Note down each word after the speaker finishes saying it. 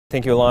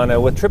Thank you, Alana.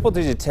 With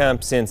triple-digit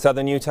temps in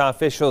southern Utah,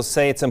 officials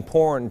say it's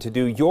important to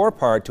do your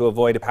part to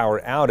avoid a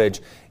power outage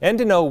and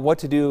to know what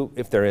to do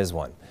if there is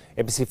one.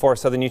 ABC4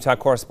 Southern Utah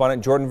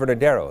correspondent Jordan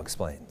Verdadero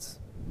explains.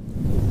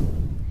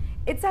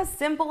 It's as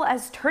simple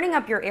as turning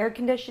up your air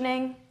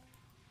conditioning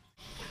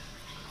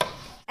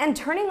and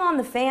turning on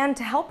the fan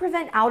to help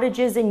prevent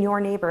outages in your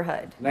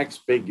neighborhood.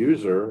 Next big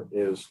user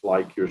is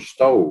like your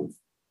stove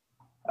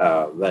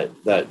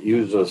that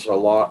uses a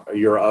lot,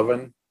 your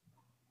oven.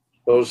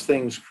 Those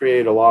things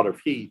create a lot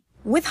of heat.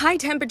 With high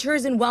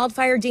temperatures and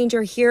wildfire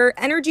danger here,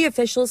 energy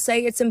officials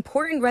say it's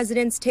important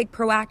residents take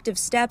proactive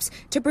steps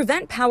to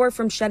prevent power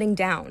from shutting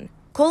down.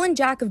 Colin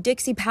Jack of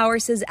Dixie Power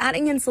says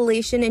adding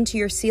insulation into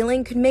your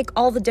ceiling could make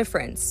all the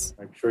difference.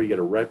 Make sure you get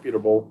a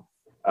reputable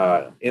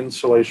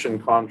insulation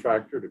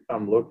contractor to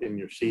come look in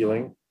your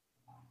ceiling,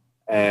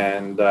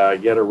 and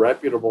get a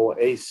reputable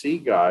AC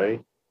guy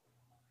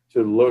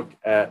to look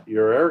at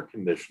your air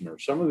conditioner.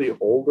 Some of the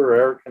older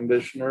air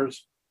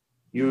conditioners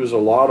use a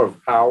lot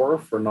of power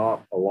for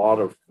not a lot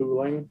of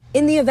cooling.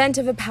 In the event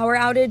of a power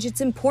outage, it's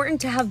important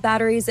to have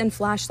batteries and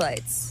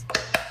flashlights.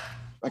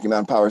 Rocky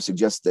Mountain Power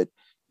suggests that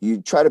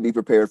you try to be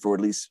prepared for at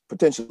least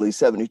potentially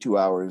 72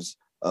 hours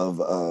of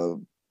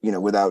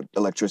without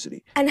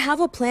electricity. And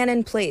have a plan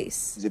in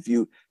place. If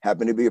you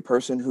happen to be a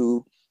person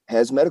who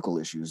has medical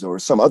issues or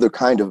some other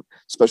kind of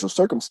special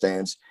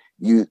circumstance,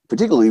 you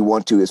particularly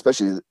want to,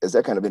 especially as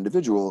that kind of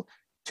individual,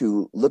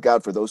 to look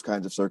out for those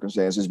kinds of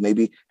circumstances,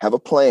 maybe have a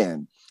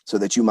plan so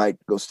that you might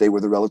go stay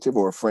with a relative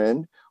or a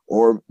friend,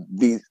 or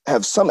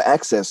have some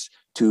access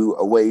to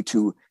a way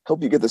to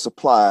help you get the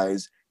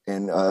supplies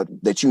and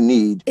that you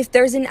need. If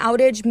there's an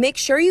outage, make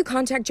sure you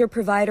contact your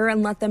provider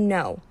and let them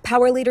know.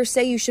 Power leaders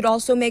say you should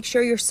also make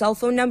sure your cell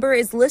phone number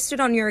is listed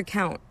on your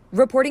account.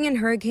 Reporting in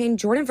Hurricane,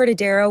 Jordan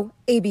Verdadero,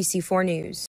 ABC4 News.